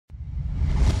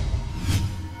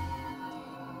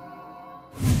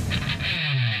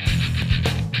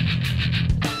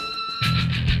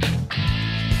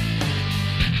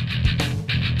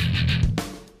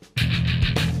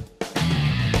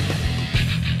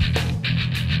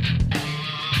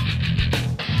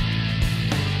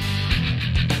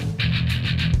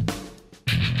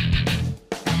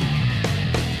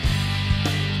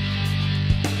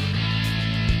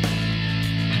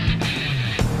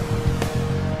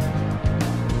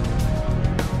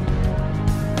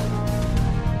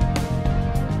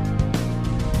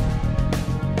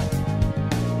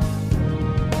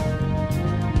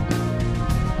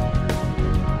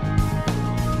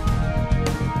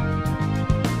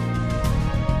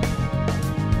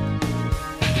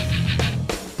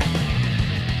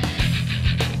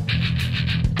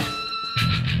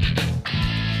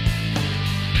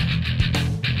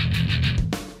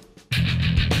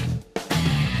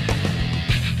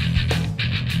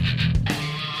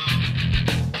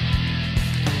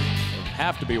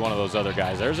have to be one of those other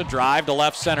guys. There's a drive to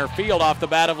left center field off the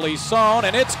bat of Lisson,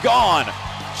 and it's gone.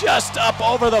 Just up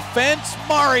over the fence.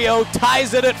 Mario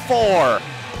ties it at 4.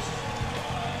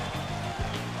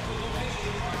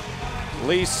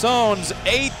 Lisson's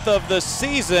 8th of the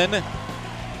season,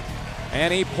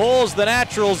 and he pulls the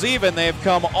Naturals even. They've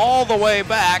come all the way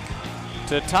back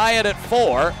to tie it at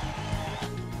 4.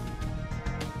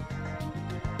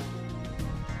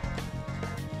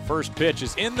 First pitch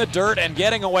is in the dirt and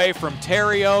getting away from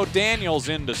Terrio. Daniels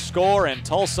in to score, and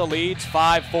Tulsa leads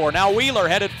 5-4. Now Wheeler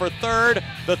headed for third.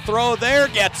 The throw there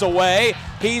gets away.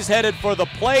 He's headed for the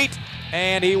plate,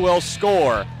 and he will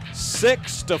score.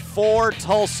 6-4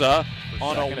 Tulsa.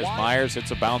 On a as Myers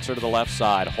hits a bouncer to the left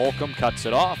side. Holcomb cuts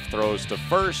it off, throws to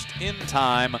first in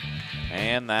time,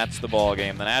 and that's the ball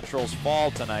game. The Naturals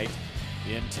fall tonight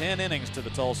in 10 innings to the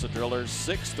Tulsa Drillers,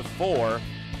 6-4.